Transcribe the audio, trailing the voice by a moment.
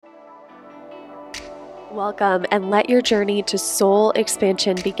Welcome and let your journey to soul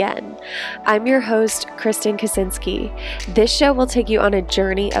expansion begin. I'm your host, Kristen Kaczynski. This show will take you on a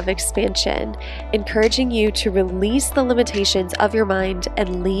journey of expansion, encouraging you to release the limitations of your mind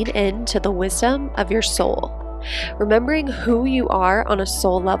and lean into the wisdom of your soul. Remembering who you are on a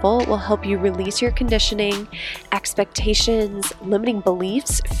soul level will help you release your conditioning, expectations, limiting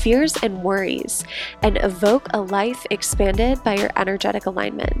beliefs, fears, and worries, and evoke a life expanded by your energetic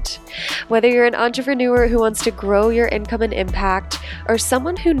alignment. Whether you're an entrepreneur who wants to grow your income and impact, or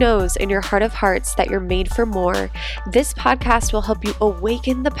someone who knows in your heart of hearts that you're made for more, this podcast will help you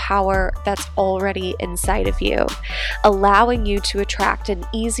awaken the power that's already inside of you, allowing you to attract an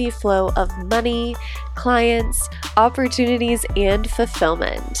easy flow of money, clients, opportunities, and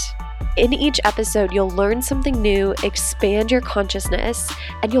fulfillment. In each episode, you'll learn something new, expand your consciousness,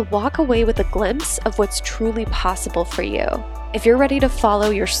 and you'll walk away with a glimpse of what's truly possible for you. If you're ready to follow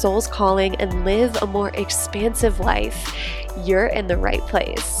your soul's calling and live a more expansive life, you're in the right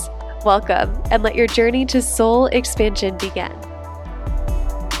place. Welcome, and let your journey to soul expansion begin.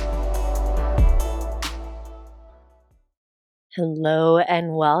 Hello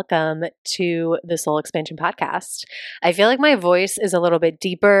and welcome to the Soul Expansion Podcast. I feel like my voice is a little bit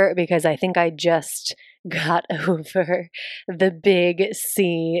deeper because I think I just got over the big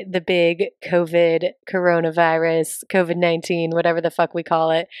C, the big coronavirus, COVID-19, whatever the fuck we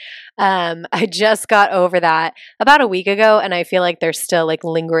call it. I just got over that about a week ago, and I feel like there's still like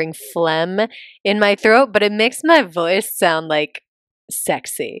lingering phlegm in my throat, but it makes my voice sound like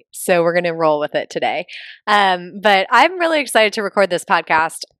sexy. So we're going to roll with it today. But I'm really excited to record this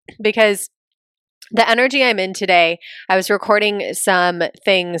podcast because the energy I'm in today, I was recording some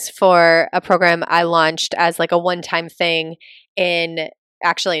things for a program I launched as like a one-time thing in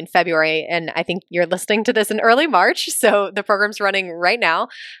February. And I think you're listening to this in early March. So the program's running right now.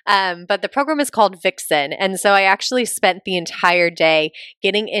 But the program is called Vixen. And so I actually spent the entire day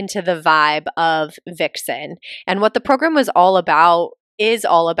getting into the vibe of Vixen. And what the program is all about is,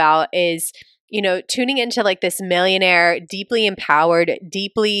 tuning into like this millionaire, deeply empowered,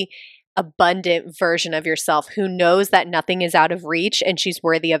 deeply abundant version of yourself who knows that nothing is out of reach and she's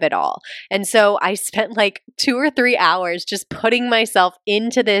worthy of it all. And so I spent like 2 or 3 hours just putting myself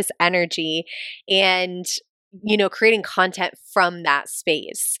into this energy and creating content from that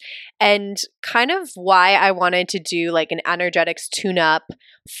space. And kind of why I wanted to do like an energetics tune-up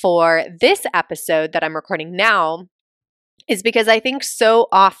for this episode that I'm recording now is because I think so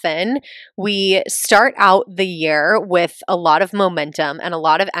often we start out the year with a lot of momentum and a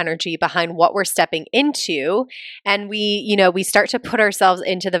lot of energy behind what we're stepping into. And we start to put ourselves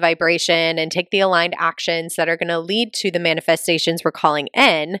into the vibration and take the aligned actions that are going to lead to the manifestations we're calling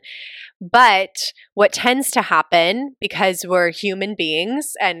in. But what tends to happen, because we're human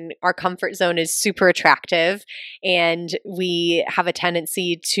beings and our comfort zone is super attractive and we have a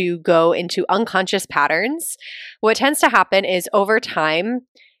tendency to go into unconscious patterns, what tends to happen is over time,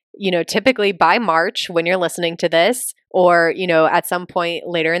 typically by March when you're listening to this, or, at some point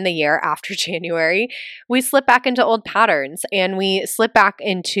later in the year after January, we slip back into old patterns and we slip back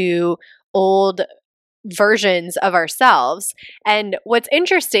into old versions of ourselves. And what's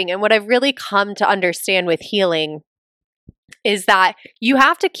interesting and what I've really come to understand with healing is that you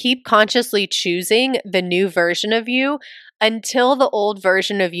have to keep consciously choosing the new version of you until the old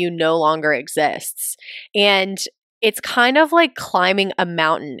version of you no longer exists. And it's kind of like climbing a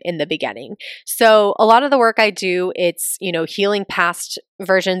mountain in the beginning. So a lot of the work I do, it's, healing past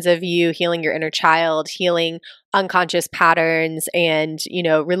versions of you, healing your inner child, healing unconscious patterns, and,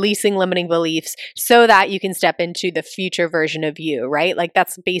 releasing limiting beliefs so that you can step into the future version of you, right? Like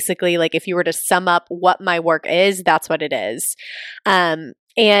that's basically like if you were to sum up what my work is, that's what it is. And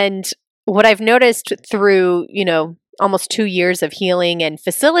what I've noticed through, almost 2 years of healing and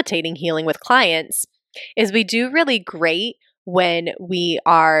facilitating healing with clients is we do really great when we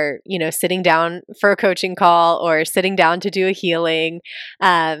are, sitting down for a coaching call or sitting down to do a healing.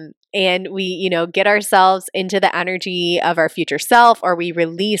 And we, get ourselves into the energy of our future self, or we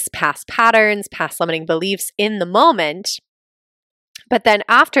release past patterns, past limiting beliefs in the moment. But then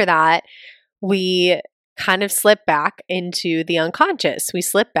after that, we kind of slip back into the unconscious. We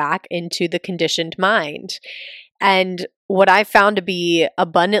slip back into the conditioned mind. And what I found to be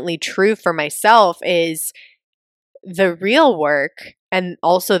abundantly true for myself is the real work and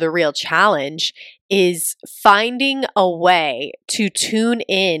also the real challenge is finding a way to tune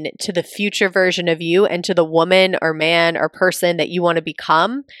in to the future version of you and to the woman or man or person that you want to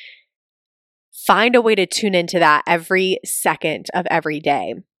become. Find a way to tune into that every second of every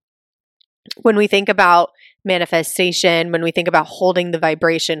day. When we think about manifestation, when we think about holding the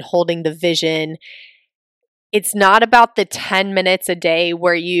vibration, holding the vision, It's not about the 10 minutes a day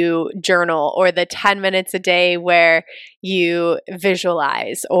where you journal, or the 10 minutes a day where you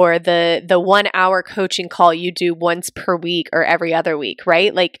visualize, or the 1 hour coaching call you do once per week or every other week,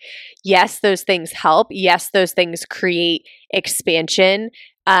 right? Like, yes, those things help. Yes, those things create expansion,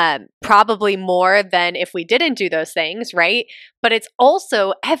 probably more than if we didn't do those things, right? But it's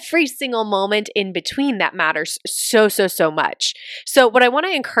also every single moment in between that matters so, so, so much. So what I want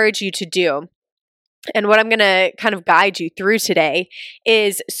to encourage you to do, and what I'm going to kind of guide you through today,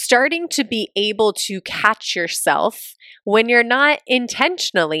 is starting to be able to catch yourself when you're not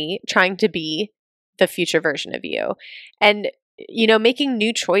intentionally trying to be the future version of you. And making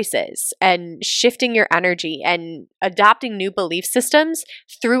new choices and shifting your energy and adopting new belief systems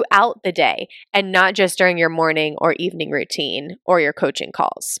throughout the day, and not just during your morning or evening routine or your coaching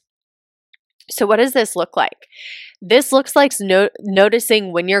calls. So what does this look like? This looks like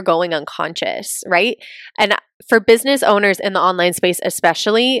noticing when you're going unconscious, right? And for business owners in the online space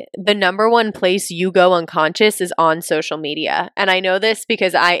especially, the number one place you go unconscious is on social media. And I know this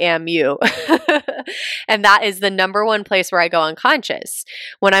because I am you. And that is the number one place where I go unconscious.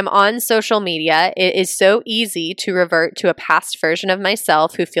 When I'm on social media, it is so easy to revert to a past version of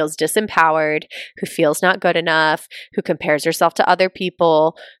myself who feels disempowered, who feels not good enough, who compares herself to other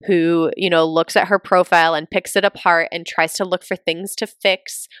people, who, looks at her profile and picks it apart and tries to look for things to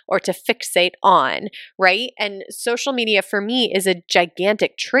fix or to fixate on, right? And social media for me is a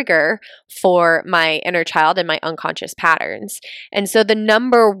gigantic trigger for my inner child and my unconscious patterns. And so the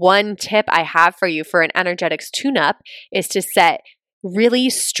number one tip I have for you for an energetics tune-up is to set really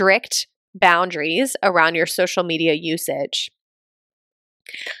strict boundaries around your social media usage.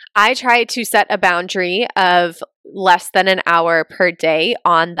 I try to set a boundary of less than an hour per day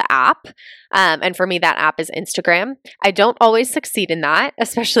on the app. And for me, that app is Instagram. I don't always succeed in that,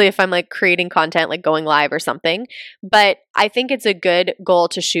 especially if I'm like creating content, like going live or something. But I think it's a good goal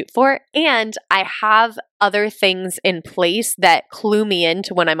to shoot for. And I have other things in place that clue me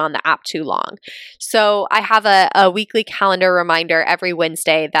into when I'm on the app too long. So I have a weekly calendar reminder every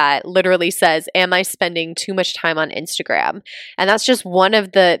Wednesday that literally says, am I spending too much time on Instagram? And that's just one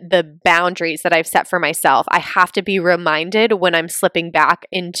of the boundaries that I've set for myself. I have to be reminded when I'm slipping back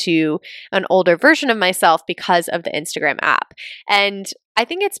into an older version of myself because of the Instagram app. And I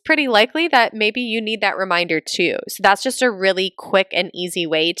think it's pretty likely that maybe you need that reminder too. So that's just a really quick and easy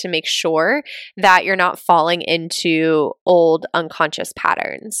way to make sure that you're not falling into old unconscious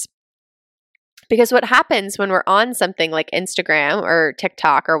patterns. Because what happens when we're on something like Instagram or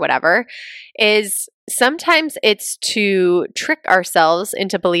TikTok or whatever is sometimes it's to trick ourselves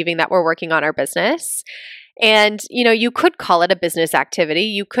into believing that we're working on our business. And, you could call it a business activity.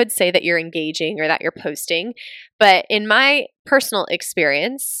 You could say that you're engaging or that you're posting. But in my personal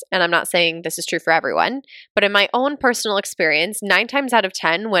experience, and I'm not saying this is true for everyone, but in my own personal experience, 9 times out of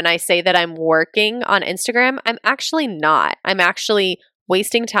 10, when I say that I'm working on Instagram, I'm actually not. I'm actually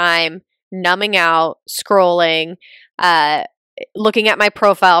wasting time, numbing out, scrolling, looking at my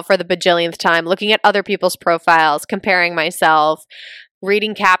profile for the bajillionth time, looking at other people's profiles, comparing myself,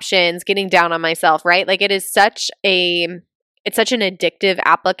 reading captions, getting down on myself, right? Like it's such an addictive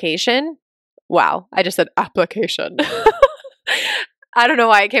application. Wow, I just said application. I don't know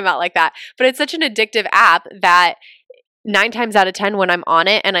why it came out like that, but it's such an addictive app that 9 times out of 10 when I'm on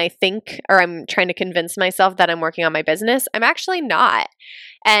it and I think, or I'm trying to convince myself that I'm working on my business, I'm actually not.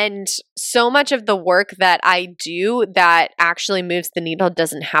 And so much of the work that I do that actually moves the needle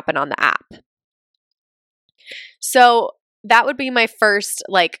doesn't happen on the app. So that would be my first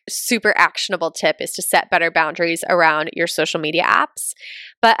super actionable tip, is to set better boundaries around your social media apps.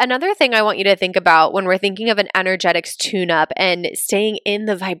 But another thing I want you to think about when we're thinking of an energetics tune-up and staying in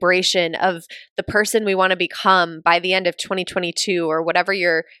the vibration of the person we want to become by the end of 2022 or whatever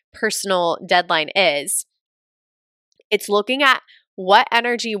your personal deadline is, it's looking at what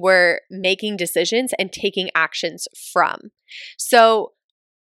energy we're making decisions and taking actions from. So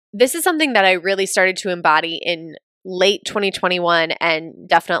this is something that I really started to embody in late 2021 and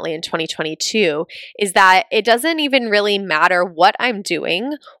definitely in 2022, is that it doesn't even really matter what I'm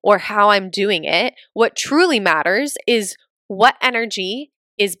doing or how I'm doing it. What truly matters is what energy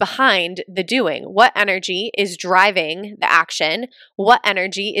is behind the doing, what energy is driving the action, what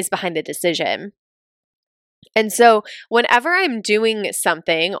energy is behind the decision. And so whenever I'm doing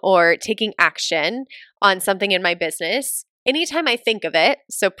something or taking action on something in my business, anytime I think of it,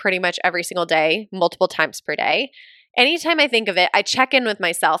 so pretty much every single day, multiple times per day, anytime I think of it, I check in with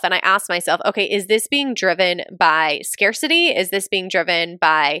myself and I ask myself, okay, is this being driven by scarcity? Is this being driven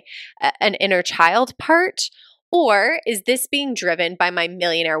by an inner child part? Or is this being driven by my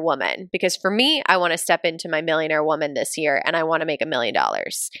millionaire woman? Because for me, I want to step into my millionaire woman this year and I want to make $1 million.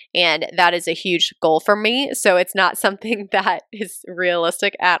 And that is a huge goal for me. So it's not something that is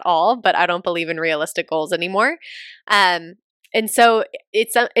realistic at all, but I don't believe in realistic goals anymore. And so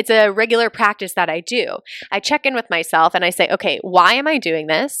it's a regular practice that I do. I check in with myself and I say, okay, why am I doing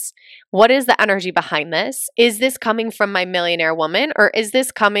this? What is the energy behind this? Is this coming from my millionaire woman, or is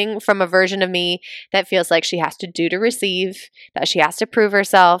this coming from a version of me that feels like she has to do to receive, that she has to prove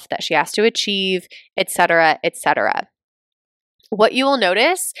herself, that she has to achieve, etc., etc.? What you will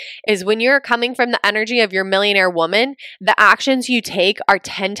notice is when you're coming from the energy of your millionaire woman, the actions you take are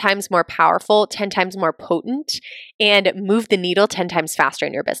 10 times more powerful, 10 times more potent, and move the needle 10 times faster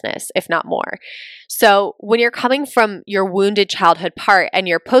in your business, if not more. So when you're coming from your wounded childhood part and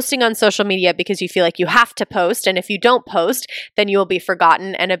you're posting on social media because you feel like you have to post, and if you don't post, then you will be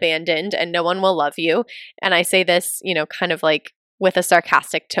forgotten and abandoned and no one will love you. And I say this, kind of like with a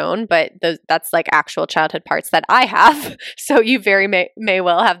sarcastic tone, but that's like actual childhood parts that I have. So you very may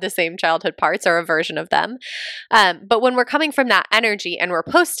well have the same childhood parts or a version of them. But when we're coming from that energy and we're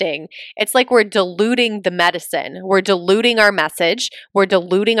posting, it's like we're diluting the medicine. We're diluting our message. We're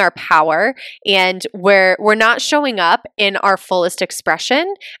diluting our power. And we're not showing up in our fullest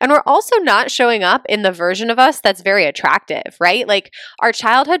expression. And we're also not showing up in the version of us that's very attractive, right? Like our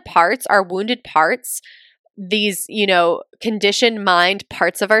childhood parts, our wounded parts, these, conditioned mind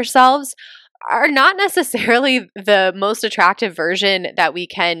parts of ourselves are not necessarily the most attractive version that we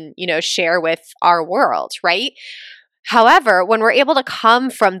can, share with our world, right? However, when we're able to come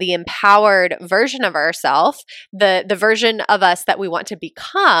from the empowered version of ourselves, the version of us that we want to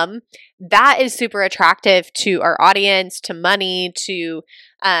become, that is super attractive to our audience, to money, to,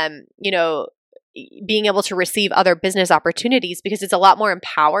 being able to receive other business opportunities, because it's a lot more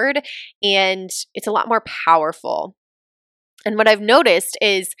empowered and it's a lot more powerful. And what I've noticed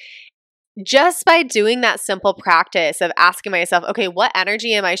is just by doing that simple practice of asking myself, okay, what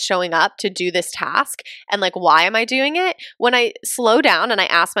energy am I showing up to do this task? And like, why am I doing it? When I slow down and I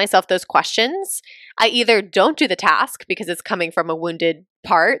ask myself those questions, I either don't do the task because it's coming from a wounded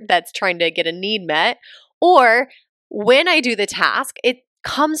part that's trying to get a need met, or when I do the task, it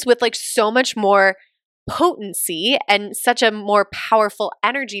comes with like so much more potency and such a more powerful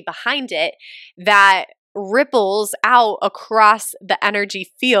energy behind it that ripples out across the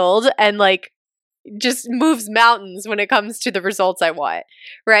energy field and like just moves mountains when it comes to the results I want,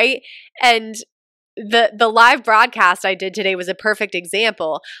 right? And the live broadcast I did today was a perfect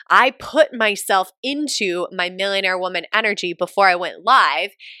example. I put myself into my millionaire woman energy before I went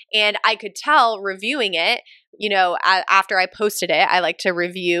live, and I could tell reviewing it, after I posted it, I like to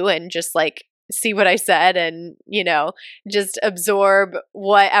review and just like see what I said and, just absorb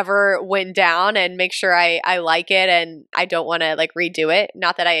whatever went down and make sure I like it and I don't want to like redo it.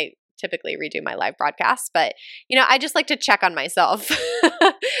 Not that I typically redo my live broadcasts, but I just like to check on myself.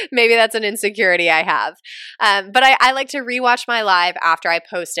 Maybe that's an insecurity I have. But I like to rewatch my live after I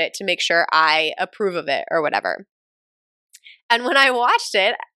post it to make sure I approve of it or whatever. And when I watched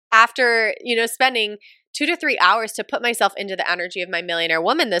it after, spending 2 to 3 hours to put myself into the energy of my millionaire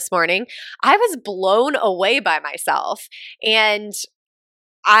woman this morning, I was blown away by myself. And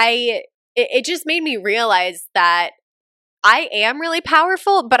it just made me realize that I am really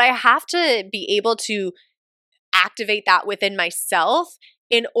powerful, but I have to be able to activate that within myself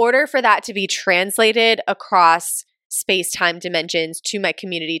in order for that to be translated across space-time dimensions to my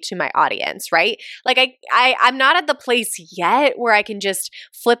community, to my audience, right? Like I'm not at the place yet where I can just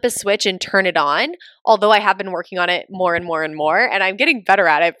flip a switch and turn it on, although I have been working on it more and more and more, and I'm getting better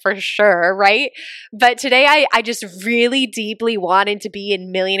at it for sure, right? But today I just really deeply wanted to be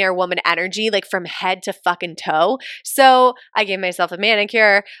in millionaire woman energy, like from head to fucking toe. So I gave myself a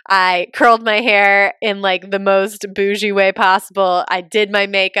manicure, I curled my hair in like the most bougie way possible, I did my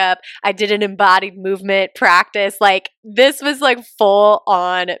makeup, I did an embodied movement practice, like this was like full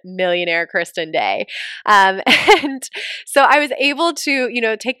on millionaire Kristen day. And so I was able to,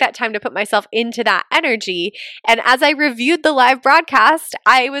 take that time to put myself into that energy. And as I reviewed the live broadcast,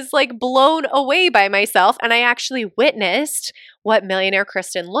 I was like blown away by myself. And I actually witnessed what millionaire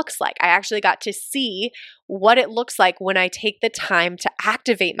Kristen looks like. I actually got to see what it looks like when I take the time to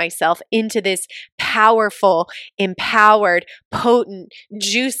activate myself into this powerful, empowered, potent,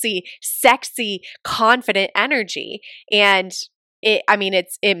 juicy, sexy, confident energy. And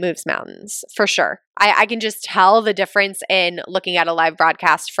it moves mountains for sure. I can just tell the difference in looking at a live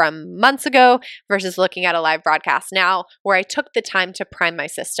broadcast from months ago versus looking at a live broadcast now, where I took the time to prime my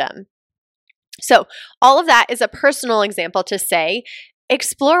system. So all of that is a personal example to say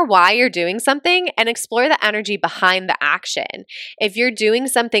explore why you're doing something and explore the energy behind the action. If you're doing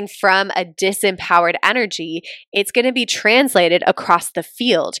something from a disempowered energy, it's going to be translated across the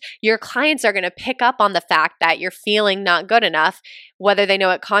field. Your clients are going to pick up on the fact that you're feeling not good enough, whether they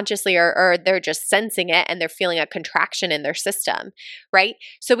know it consciously or they're just sensing it and they're feeling a contraction in their system, right?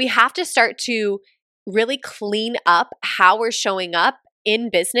 So we have to start to really clean up how we're showing up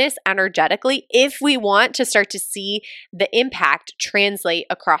in business energetically if we want to start to see the impact translate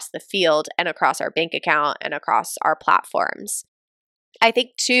across the field and across our bank account and across our platforms. I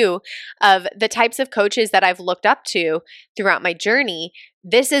think too, of the types of coaches that I've looked up to throughout my journey,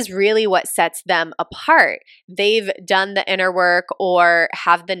 this is really what sets them apart. They've done the inner work or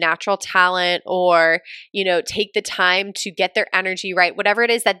have the natural talent or, take the time to get their energy right, whatever it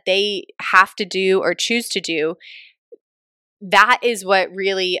is that they have to do or choose to do. That is what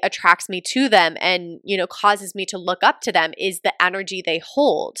really attracts me to them and, causes me to look up to them is the energy they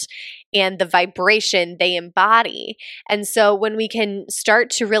hold and the vibration they embody. And so when we can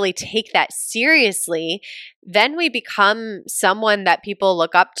start to really take that seriously, then we become someone that people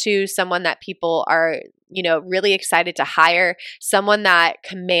look up to, someone that people are, really excited to hire, someone that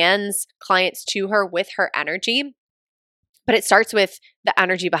commands clients to her with her energy. But it starts with the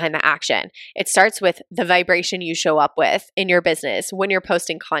energy behind the action. It starts with the vibration you show up with in your business when you're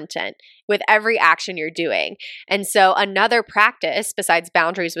posting content, with every action you're doing. And so another practice besides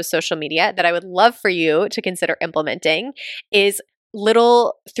boundaries with social media that I would love for you to consider implementing is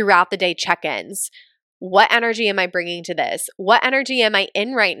little throughout the day check-ins. What energy am I bringing to this? What energy am I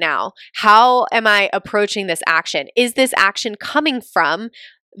in right now? How am I approaching this action? Is this action coming from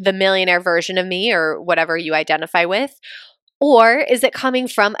the millionaire version of me or whatever you identify with? Or is it coming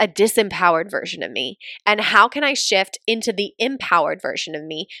from a disempowered version of me? And how can I shift into the empowered version of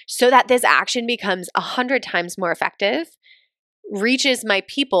me so that this action becomes 100 times more effective, reaches my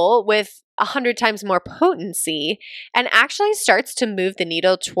people with 100 times more potency, and actually starts to move the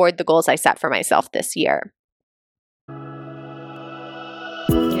needle toward the goals I set for myself this year?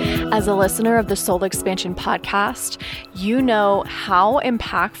 As a listener of the Soul Expansion podcast, you know how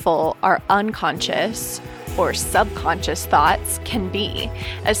impactful our unconscious or subconscious thoughts can be,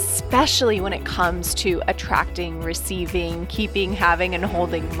 especially when it comes to attracting, receiving, keeping, having, and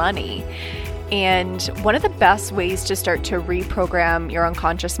holding money. And one of the best ways to start to reprogram your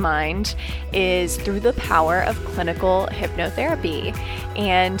unconscious mind is through the power of clinical hypnotherapy.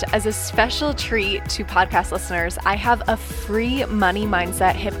 And as a special treat to podcast listeners, I have a free money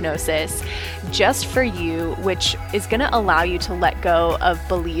mindset hypnosis just for you, which is going to allow you to let go of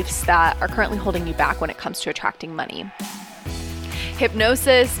beliefs that are currently holding you back when it comes to attracting money.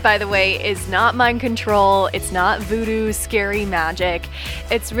 Hypnosis, by the way, is not mind control. It's not voodoo, scary magic.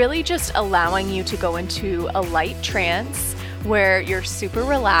 It's really just allowing you to go into a light trance where you're super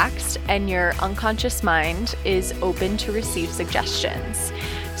relaxed and your unconscious mind is open to receive suggestions.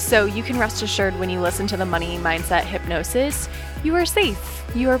 So you can rest assured when you listen to the Money Mindset Hypnosis, you are safe,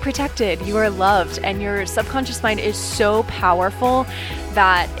 you are protected, you are loved, and your subconscious mind is so powerful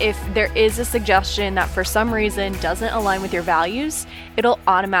that if there is a suggestion that for some reason doesn't align with your values, it'll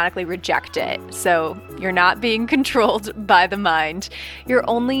automatically reject it. So you're not being controlled by the mind. You're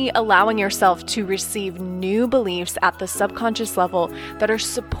only allowing yourself to receive new beliefs at the subconscious level that are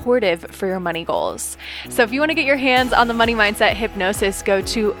supportive for your money goals. So if you want to get your hands on the Money Mindset Hypnosis, go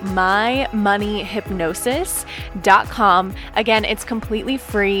to mymoneyhypnosis.com. Again, it's completely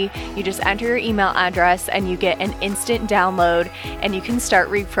free. You just enter your email address and you get an instant download, and you can start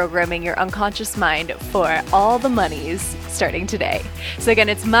reprogramming your unconscious mind for all the monies starting today. So again,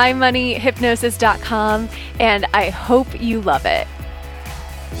 it's mymoneyhypnosis.com, and I hope you love it.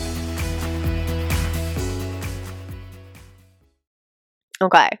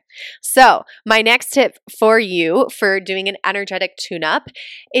 Okay, so my next tip for you for doing an energetic tune-up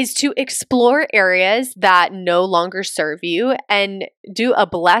is to explore areas that no longer serve you and do a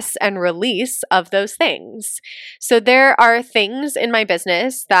bless and release of those things. So there are things in my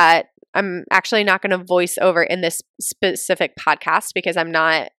business that I'm actually not going to voice over in this specific podcast because I'm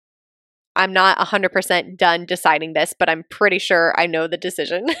not 100% done deciding this, but I'm pretty sure I know the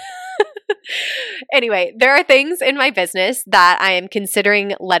decision. Anyway, there are things in my business that I am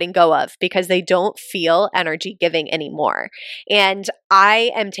considering letting go of because they don't feel energy giving anymore. And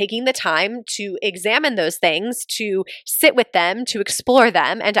I am taking the time to examine those things, to sit with them, to explore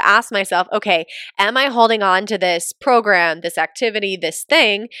them, and to ask myself, okay, am I holding on to this program, this activity, this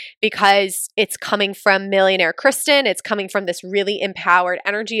thing because it's coming from millionaire Kristen? It's coming from this really empowered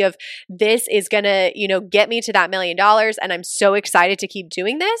energy of this is going to, get me to that $1 million and I'm so excited to keep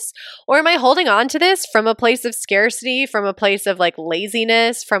doing this? Or am I I holding on to this from a place of scarcity, from a place of like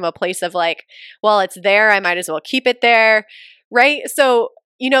laziness, from a place of like, well, it's there, I might as well keep it there, right? So,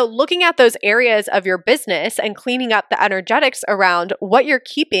 looking at those areas of your business and cleaning up the energetics around what you're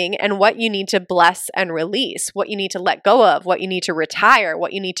keeping and what you need to bless and release, what you need to let go of, what you need to retire,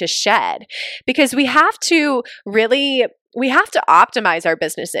 what you need to shed. Because we have to optimize our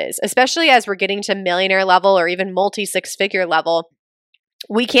businesses, especially as we're getting to millionaire level or even multi-six-figure level.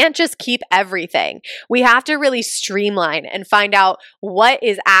 We can't just keep everything. We have to really streamline and find out what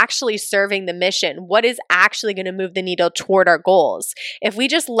is actually serving the mission, what is actually going to move the needle toward our goals. If we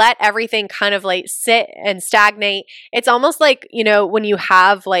just let everything kind of like sit and stagnate, it's almost like, when you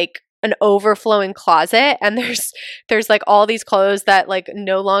have like an overflowing closet and there's like all these clothes that like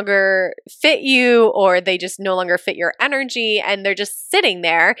no longer fit you, or they just no longer fit your energy, and they're just sitting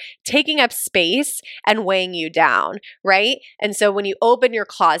there taking up space and weighing you down, right? And so when you open your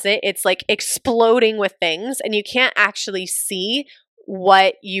closet, it's like exploding with things and you can't actually see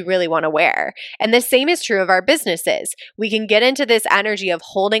what you really want to wear. And the same is true of our businesses. We can get into this energy of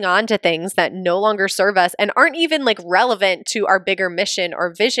holding on to things that no longer serve us and aren't even like relevant to our bigger mission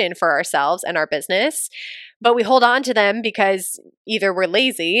or vision for ourselves and our business. But we hold on to them because either we're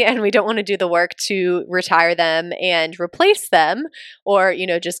lazy and we don't want to do the work to retire them and replace them, or,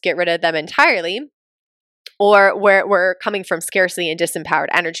 just get rid of them entirely. Or we're coming from scarcity and disempowered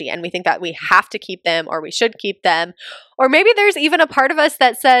energy, and we think that we have to keep them or we should keep them. Or maybe there's even a part of us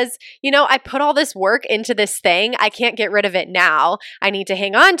that says, I put all this work into this thing. I can't get rid of it now. I need to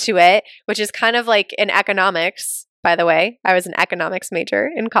hang on to it, which is kind of like in economics. By the way, I was an economics major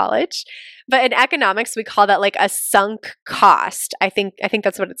in college. But in economics, we call that like a sunk cost. I think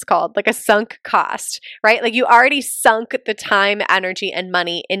that's what it's called, like a sunk cost, right? Like you already sunk the time, energy, and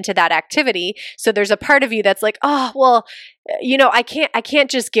money into that activity. So there's a part of you that's like, oh, well, I can't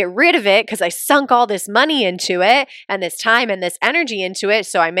just get rid of it because I sunk all this money into it and this time and this energy into it,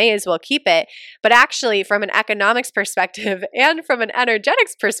 so I may as well keep it. But actually, from an economics perspective and from an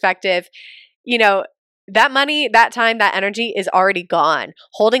energetics perspective, that money, that time, that energy is already gone.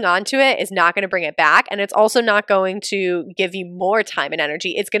 Holding on to it is not going to bring it back. And it's also not going to give you more time and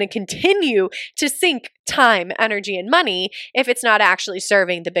energy. It's going to continue to sink time, energy, and money if it's not actually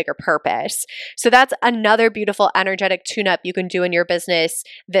serving the bigger purpose. So that's another beautiful energetic tune-up you can do in your business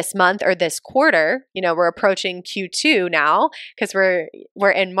this month or this quarter. We're approaching Q2 now because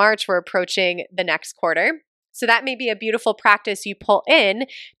we're in March. We're approaching the next quarter. So that may be a beautiful practice you pull in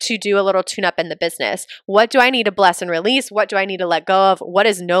to do a little tune-up in the business. What do I need to bless and release? What do I need to let go of? What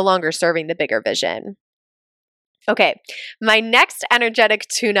is no longer serving the bigger vision? Okay, my next energetic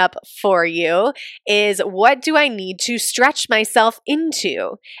tune-up for you is, what do I need to stretch myself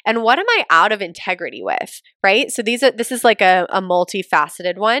into? And what am I out of integrity with, right? So this is like a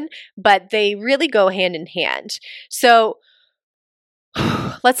multifaceted one, but they really go hand in hand. So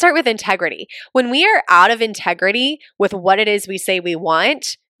let's start with integrity. When we are out of integrity with what it is we say we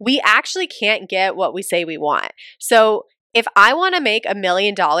want, we actually can't get what we say we want. So if I want to make $1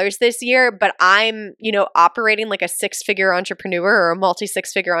 million this year, but I'm, operating like a six-figure entrepreneur or a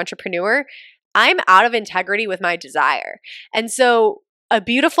multi-six-figure entrepreneur, I'm out of integrity with my desire. And so a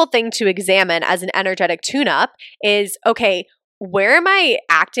beautiful thing to examine as an energetic tune-up is, okay, where am I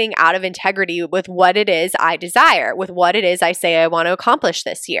acting out of integrity with what it is I desire, with what it is I say I want to accomplish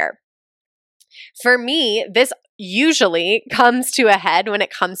this year? For me, this usually comes to a head when it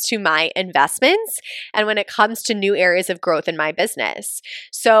comes to my investments and when it comes to new areas of growth in my business.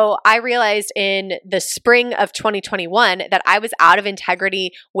 So I realized in the spring of 2021 that I was out of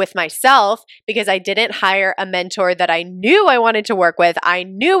integrity with myself because I didn't hire a mentor that I knew I wanted to work with, I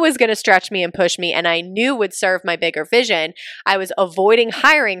knew was going to stretch me and push me, and I knew would serve my bigger vision. I was avoiding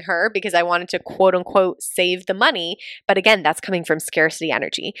hiring her because I wanted to quote unquote save the money. But again, that's coming from scarcity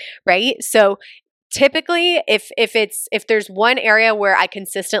energy, right? So typically, if there's one area where I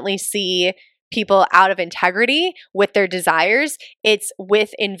consistently see people out of integrity with their desires, it's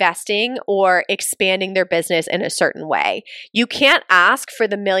with investing or expanding their business in a certain way. You can't ask for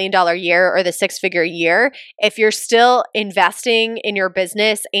the $1 million year or the six-figure year if you're still investing in your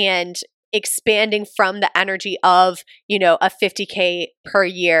business and expanding from the energy of, a $50K per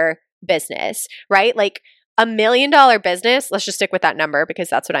year business, right? Like, $1 million business, let's just stick with that number because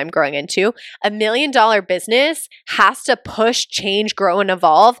that's what I'm growing into. $1 million business has to push, change, grow, and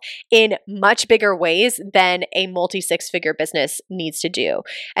evolve in much bigger ways than a multi-six-figure business needs to do.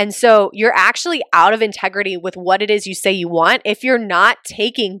 And so you're actually out of integrity with what it is you say you want if you're not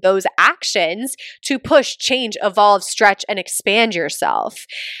taking those actions to push, change, evolve, stretch, and expand yourself.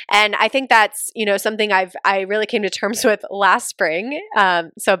 And I think that's, something I really came to terms with last spring,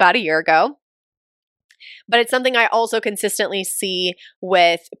 so about a year ago. But it's something I also consistently see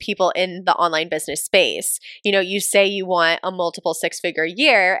with people in the online business space. You say you want a multiple six-figure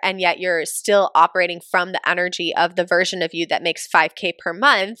year, and yet you're still operating from the energy of the version of you that makes $5,000 per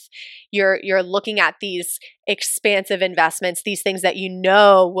month. You're looking at these expansive investments, these things that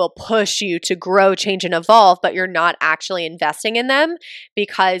will push you to grow, change, and evolve, but you're not actually investing in them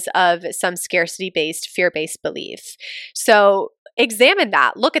because of some scarcity-based, fear-based belief. So examine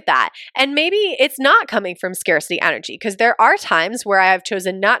that, look at that. And maybe it's not coming from scarcity energy, because there are times where I have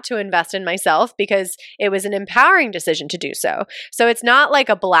chosen not to invest in myself because it was an empowering decision to do so. So it's not like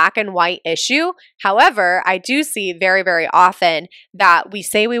a black and white issue. However, I do see very, very often that we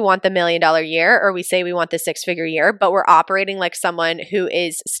say we want the $1 million year, or we say we want the six-figure year, but we're operating like someone who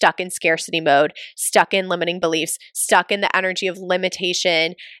is stuck in scarcity mode, stuck in limiting beliefs, stuck in the energy of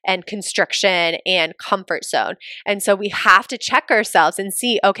limitation and constriction and comfort zone. And so we have to check ourselves and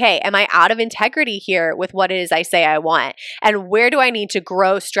see, okay, am I out of integrity here with what it is I say I want? And where do I need to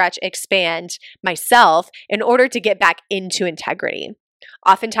grow, stretch, expand myself in order to get back into integrity?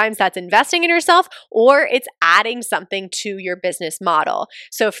 Oftentimes that's investing in yourself, or it's adding something to your business model.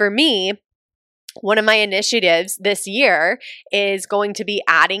 So for me, one of my initiatives this year is going to be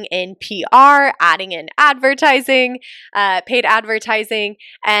adding in PR, adding in advertising, paid advertising,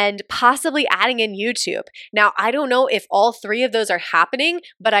 and possibly adding in YouTube. Now, I don't know if all three of those are happening,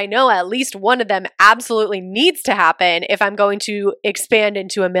 but I know at least one of them absolutely needs to happen if I'm going to expand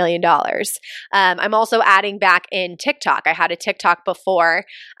into $1 million. I'm also adding back in TikTok. I had a TikTok before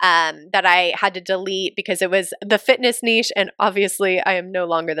that I had to delete because it was the fitness niche, and obviously I am no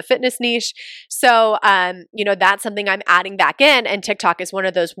longer the fitness niche. So, that's something I'm adding back in, and TikTok is one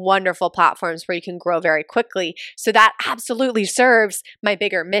of those wonderful platforms where you can grow very quickly. So that absolutely serves my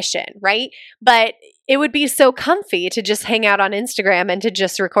bigger mission, right? But it would be so comfy to just hang out on Instagram and to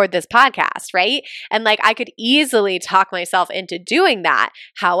just record this podcast, right? And I could easily talk myself into doing that.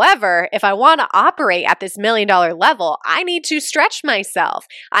 However, if I want to operate at this $1 million level, I need to stretch myself.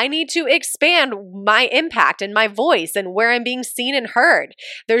 I need to expand my impact and my voice and where I'm being seen and heard.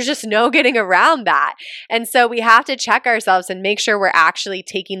 There's just no getting around that. And so we have to check ourselves and make sure we're actually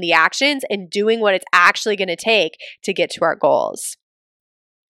taking the actions and doing what it's actually going to take to get to our goals.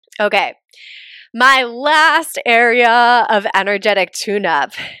 Okay. My last area of energetic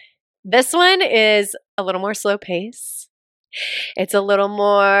tune-up. This one is a little more slow pace. It's a little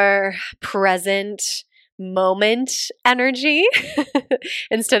more present moment energy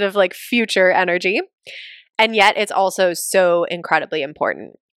instead of future energy. And yet it's also so incredibly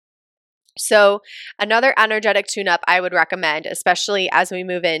important. So another energetic tune-up I would recommend, especially as we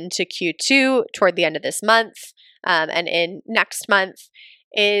move into Q2 toward the end of this month and in next month,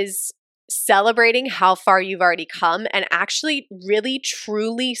 is celebrating how far you've already come and actually really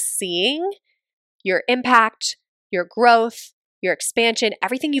truly seeing your impact, your growth, your expansion,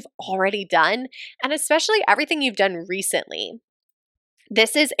 everything you've already done, and especially everything you've done recently.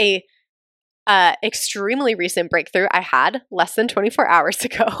 This is a extremely recent breakthrough I had less than 24 hours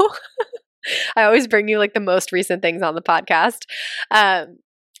ago. I always bring you the most recent things on the podcast.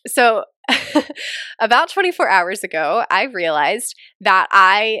 So about 24 hours ago, I realized that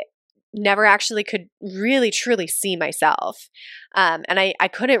I never actually could really truly see myself. And I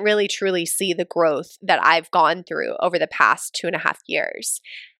couldn't really truly see the growth that I've gone through over the past 2.5 years.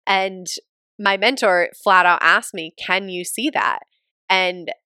 And my mentor flat out asked me, can you see that?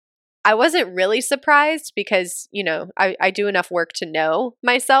 And I wasn't really surprised because, I do enough work to know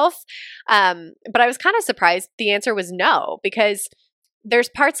myself. But I was kind of surprised the answer was no, because there's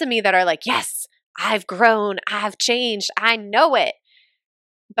parts of me that are yes, I've grown, I've changed, I know it.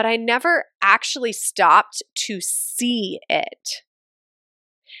 But I never actually stopped to see it.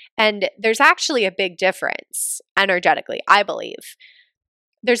 And there's actually a big difference energetically, I believe.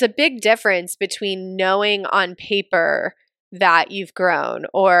 There's a big difference between knowing on paper that you've grown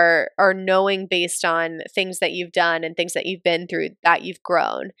or knowing based on things that you've done and things that you've been through that you've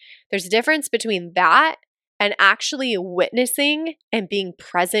grown. There's a difference between that and actually witnessing and being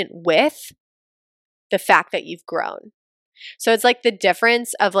present with the fact that you've grown. So it's the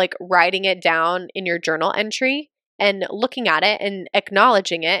difference of writing it down in your journal entry and looking at it and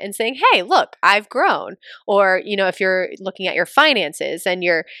acknowledging it and saying, hey, look, I've grown. Or, if you're looking at your finances and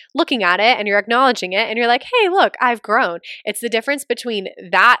you're looking at it and you're acknowledging it and you're like, hey, look, I've grown. It's the difference between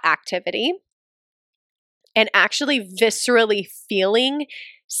that activity and actually viscerally feeling,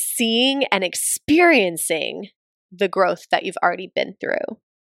 seeing, and experiencing the growth that you've already been through.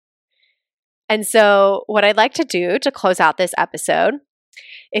 And so, what I'd like to do to close out this episode,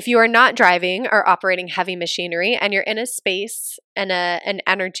 if you are not driving or operating heavy machinery and you're in a space and an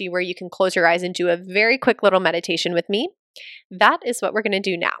energy where you can close your eyes and do a very quick little meditation with me, that is what we're going to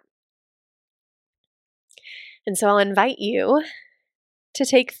do now. And so I'll invite you to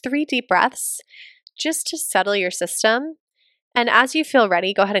take 3 deep breaths just to settle your system. And as you feel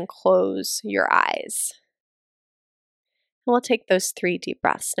ready, go ahead and close your eyes. We'll take those 3 deep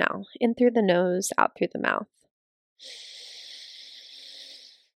breaths now, in through the nose, out through the mouth.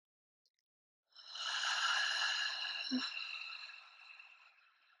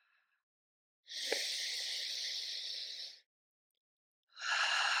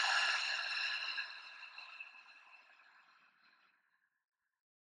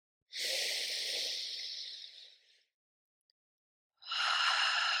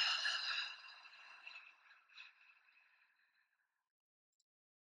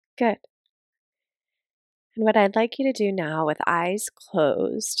 Good. And what I'd like you to do now with eyes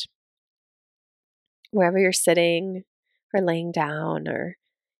closed, wherever you're sitting or laying down, or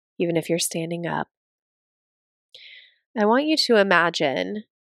even if you're standing up, I want you to imagine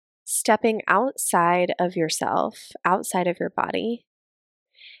stepping outside of yourself, outside of your body,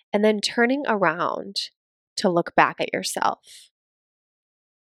 and then turning around to look back at yourself.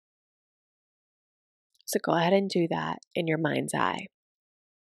 So go ahead and do that in your mind's eye.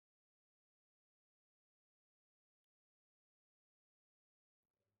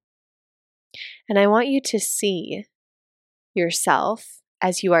 And I want you to see yourself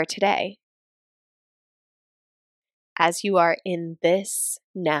as you are today, as you are in this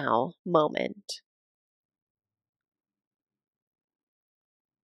now moment.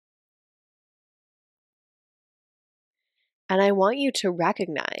 And I want you to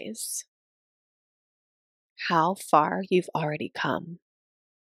recognize how far you've already come,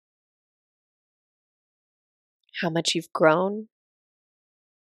 how much you've grown,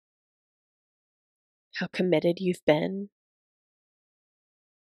 how committed you've been,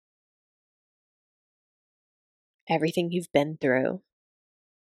 everything you've been through.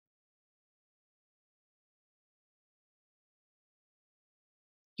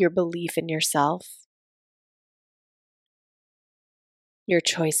 Your belief in yourself, your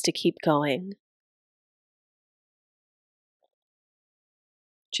choice to keep going.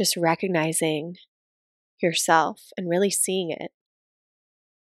 Just recognizing yourself and really seeing it.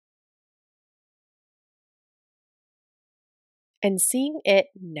 And seeing it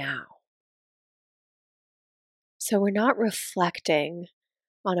now. So we're not reflecting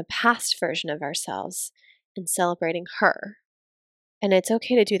on a past version of ourselves and celebrating her. And it's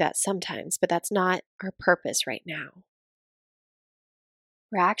okay to do that sometimes, but that's not our purpose right now.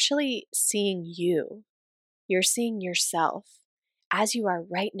 We're actually seeing you. You're seeing yourself as you are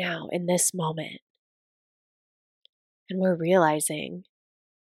right now in this moment. And we're realizing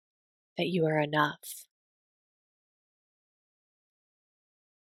that you are enough.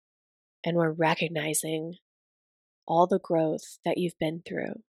 And we're recognizing all the growth that you've been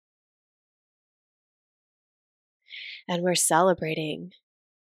through. And we're celebrating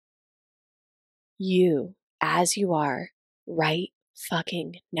you as you are right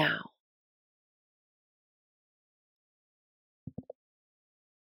fucking now.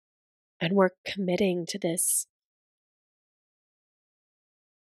 And we're committing to this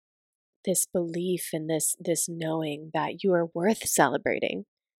belief and this knowing that you are worth celebrating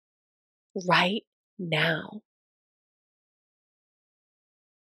right now.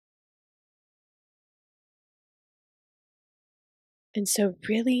 And so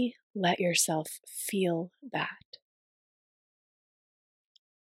really let yourself feel that.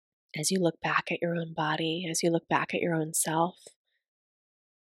 As you look back at your own body, as you look back at your own self,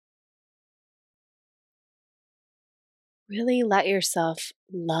 really let yourself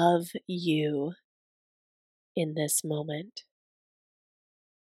love you in this moment.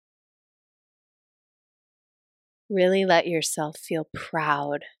 Really let yourself feel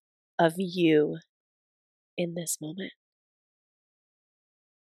proud of you in this moment.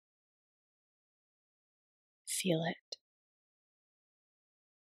 Feel it.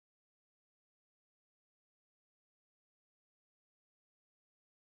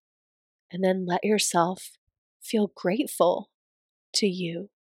 And then let yourself feel grateful to you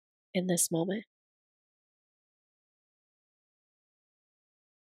in this moment.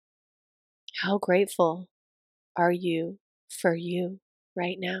 How grateful are you for you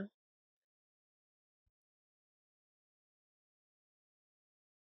right now?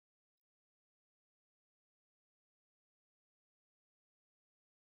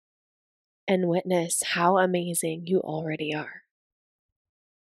 And witness how amazing you already are.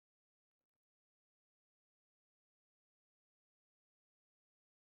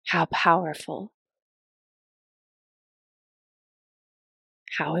 How powerful,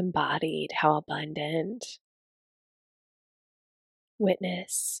 how embodied, how abundant.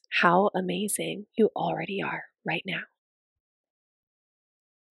 Witness how amazing you already are right now.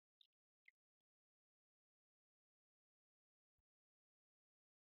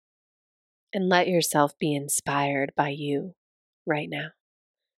 And let yourself be inspired by you right now.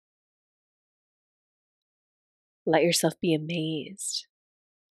 Let yourself be amazed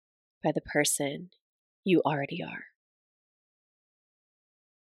by the person you already are.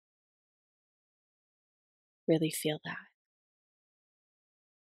 Really feel that.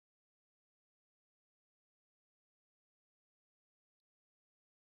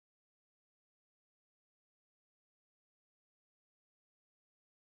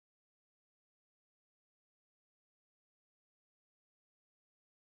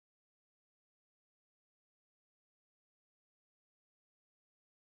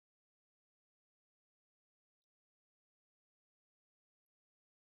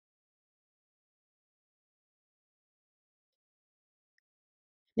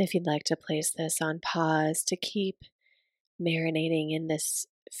 And if you'd like to place this on pause to keep marinating in this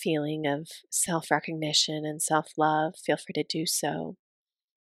feeling of self recognition and self love, feel free to do so.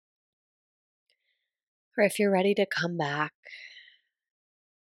 Or if you're ready to come back,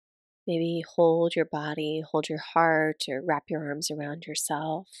 maybe hold your body, hold your heart, or wrap your arms around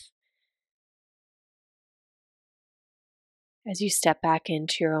yourself. As you step back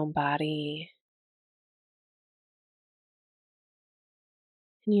into your own body,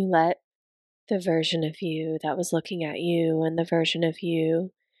 and you let the version of you that was looking at you and the version of you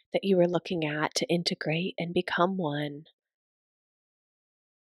that you were looking at to integrate and become one.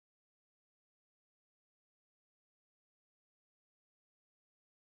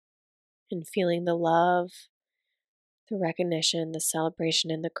 And feeling the love, the recognition, the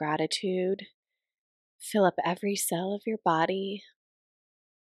celebration, and the gratitude fill up every cell of your body.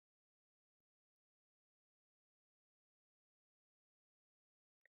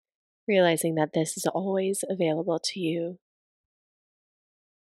 Realizing that this is always available to you,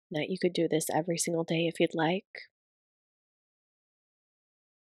 that you could do this every single day if you'd like.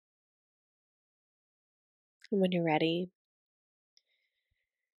 And when you're ready,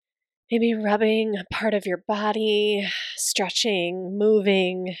 maybe rubbing a part of your body, stretching,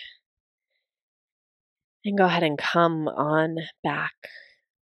 moving, and go ahead and come on back,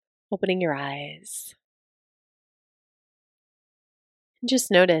 opening your eyes. And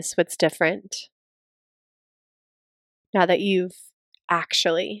just notice what's different now that you've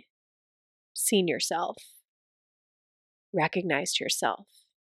actually seen yourself, recognized yourself,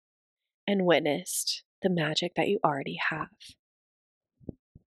 and witnessed the magic that you already have.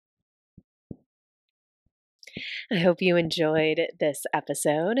 I hope you enjoyed this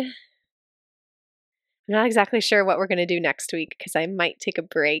episode. I'm not exactly sure what we're going to do next week because I might take a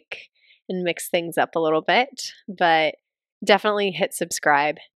break and mix things up a little bit, but definitely hit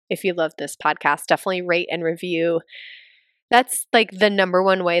subscribe if you love this podcast. Definitely rate and review. That's like the number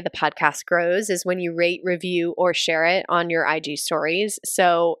one way the podcast grows is when you rate, review, or share it on your IG stories.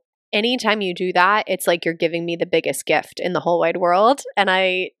 So anytime you do that, it's like you're giving me the biggest gift in the whole wide world. And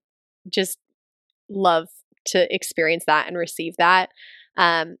I just love to experience that and receive that.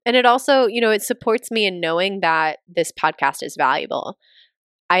 And it also, it supports me in knowing that this podcast is valuable.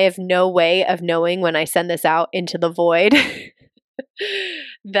 I have no way of knowing when I send this out into the void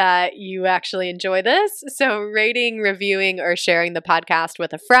that you actually enjoy this. So rating, reviewing, or sharing the podcast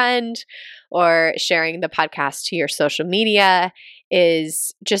with a friend or sharing the podcast to your social media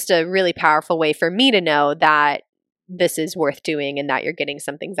is just a really powerful way for me to know that this is worth doing and that you're getting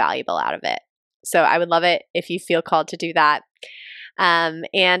something valuable out of it. So I would love it if you feel called to do that. And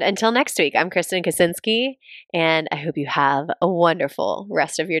until next week, I'm Kristen Kaczynski, and I hope you have a wonderful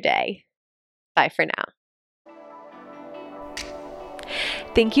rest of your day. Bye for now.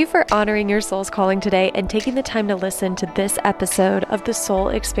 Thank you for honoring your soul's calling today and taking the time to listen to this episode of the Soul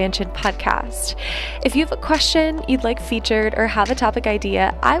Expansion Podcast. If you have a question you'd like featured or have a topic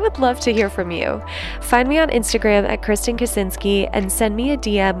idea, I would love to hear from you. Find me on Instagram at Kristen Kaczynski and send me a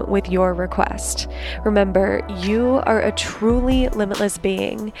DM with your request. Remember, you are a truly limitless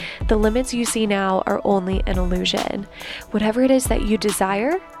being. The limits you see now are only an illusion. Whatever it is that you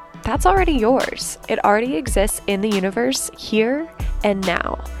desire, that's already yours. It already exists in the universe here and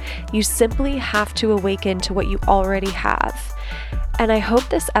now. You simply have to awaken to what you already have. And I hope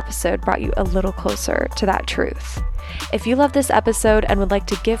this episode brought you a little closer to that truth. If you love this episode and would like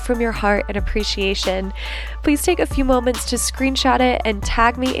to give from your heart and appreciation, please take a few moments to screenshot it and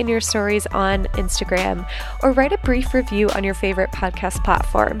tag me in your stories on Instagram, or write a brief review on your favorite podcast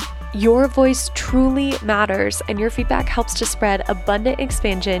platform. Your voice truly matters, and your feedback helps to spread abundant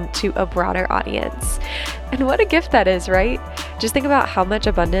expansion to a broader audience. And what a gift that is, right? Just think about how much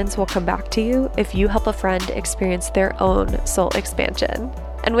abundance will come back to you if you help a friend experience their own soul expansion.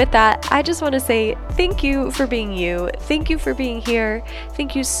 And with that, I just want to say thank you for being you. Thank you for being here.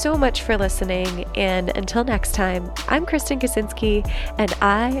 Thank you so much for listening. And until next time, I'm Kristen Kaczynski, and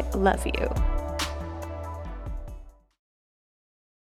I love you.